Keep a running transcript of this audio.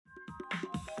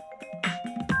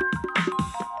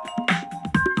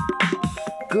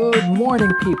Good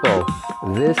morning, people.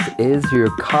 This is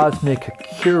your Cosmic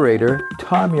Curator,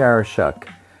 Tom Yaroshuk.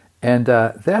 And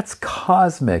that's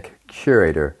Cosmic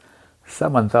Curator.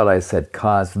 Someone thought I said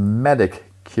Cosmetic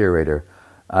Curator.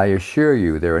 I assure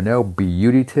you, there are no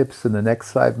beauty tips in the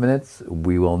next 5 minutes.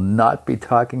 We will not be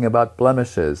talking about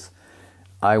blemishes.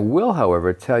 I will,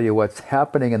 however, tell you what's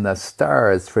happening in the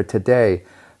stars for today,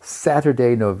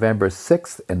 Saturday, November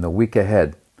 6th, and the week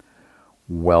ahead.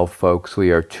 Well, folks, we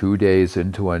are 2 days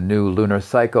into a new lunar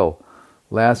cycle.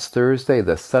 Last Thursday,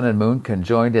 the sun and moon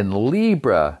conjoined in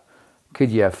Libra.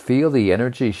 Could you feel the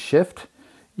energy shift?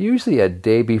 Usually a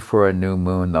day before a new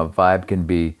moon, the vibe can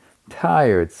be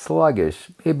tired,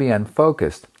 sluggish, maybe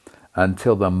unfocused,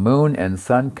 until the moon and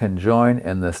sun conjoin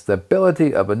and the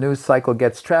stability of a new cycle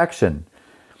gets traction.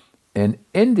 In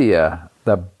India,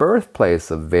 the birthplace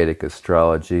of Vedic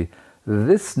astrology,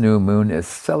 this new moon is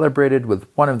celebrated with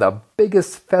one of the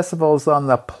biggest festivals on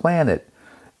the planet.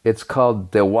 It's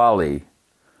called Diwali,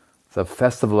 the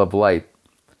Festival of Light.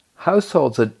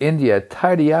 Households in India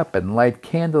tidy up and light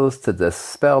candles to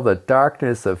dispel the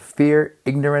darkness of fear,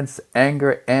 ignorance,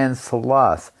 anger, and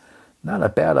sloth. Not a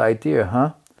bad idea,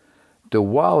 huh?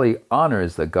 Diwali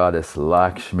honors the goddess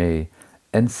Lakshmi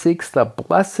and seeks the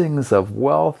blessings of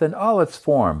wealth in all its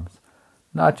forms,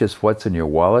 not just what's in your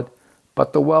wallet,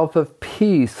 but the wealth of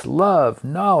peace, love,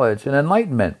 knowledge, and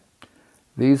enlightenment.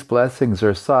 These blessings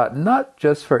are sought not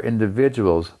just for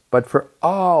individuals, but for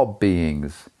all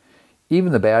beings,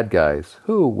 even the bad guys,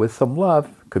 who, with some love,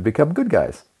 could become good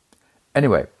guys.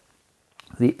 Anyway,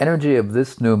 the energy of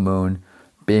this new moon,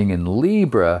 being in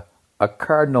Libra, a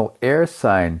cardinal air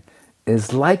sign,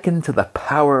 is likened to the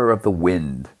power of the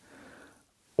wind.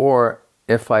 Or,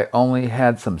 if I only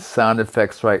had some sound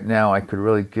effects right now, I could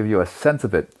really give you a sense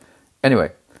of it.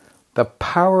 Anyway, the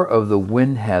power of the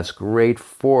wind has great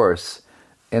force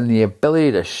and the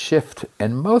ability to shift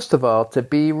and most of all to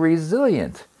be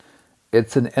resilient.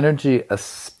 It's an energy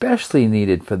especially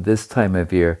needed for this time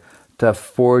of year to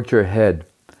forge ahead.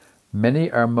 Many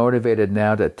are motivated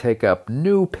now to take up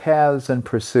new paths and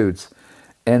pursuits,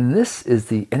 and this is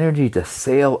the energy to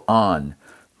sail on,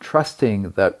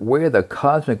 trusting that where the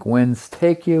cosmic winds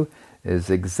take you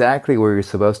is exactly where you're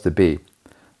supposed to be.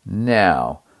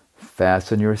 Now,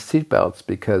 fasten your seatbelts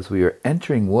because we are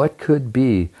entering what could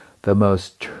be the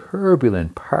most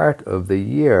turbulent part of the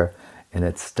year, and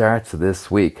it starts this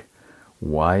week.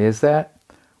 Why is that?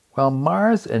 Well,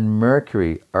 Mars and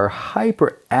Mercury are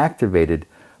hyperactivated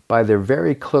by their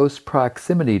very close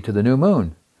proximity to the new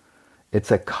moon. It's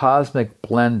a cosmic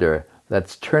blender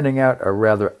that's turning out a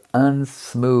rather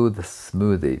unsmooth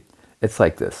smoothie. It's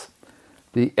like this.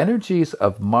 The energies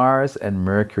of Mars and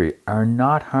Mercury are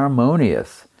not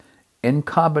harmonious. In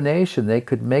combination, they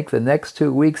could make the next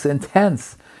 2 weeks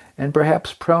intense and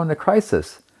perhaps prone to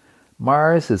crisis.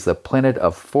 Mars is the planet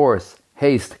of force,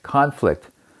 haste, conflict.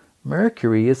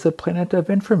 Mercury is the planet of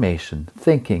information,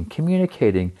 thinking,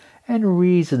 communicating, and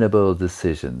reasonable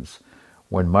decisions.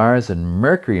 When Mars and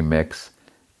Mercury mix,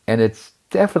 and it's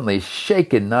definitely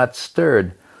shaken, not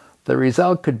stirred, the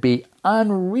result could be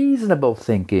unreasonable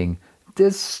thinking,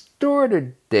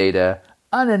 distorted data,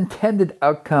 unintended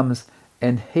outcomes,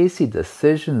 and hasty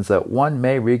decisions that one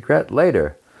may regret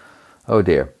later. Oh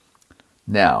dear.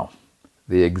 Now,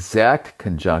 the exact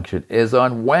conjunction is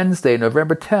on Wednesday,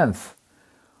 November 10th.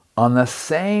 On the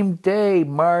same day,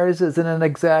 Mars is in an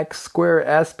exact square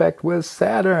aspect with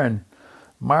Saturn.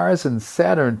 Mars and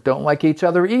Saturn don't like each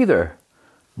other either.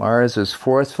 Mars is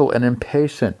forceful and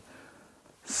impatient.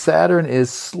 Saturn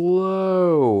is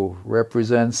slow,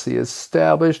 represents the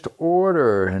established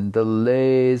order and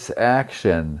delays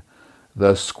action.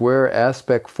 The square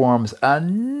aspect forms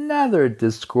another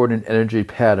discordant energy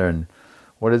pattern.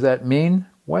 What does that mean?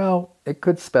 Well, it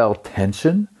could spell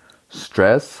tension,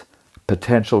 stress,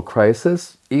 potential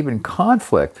crisis, even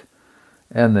conflict.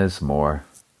 And there's more.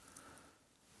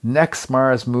 Next,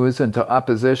 Mars moves into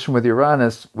opposition with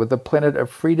Uranus, with the planet of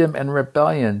freedom and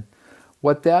rebellion.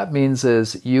 What that means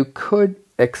is you could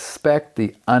expect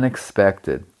the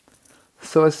unexpected.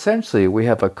 So essentially, we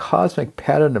have a cosmic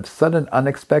pattern of sudden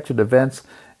unexpected events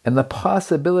and the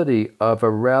possibility of a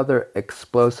rather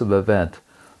explosive event.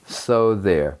 So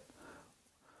there.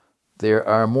 There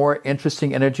are more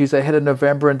interesting energies ahead in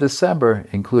November and December,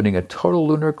 including a total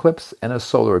lunar eclipse and a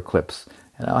solar eclipse.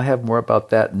 And I'll have more about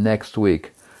that next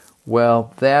week.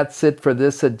 Well, that's it for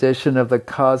this edition of the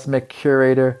Cosmic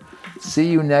Curator. See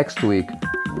you next week,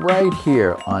 right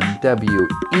here on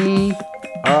WERU.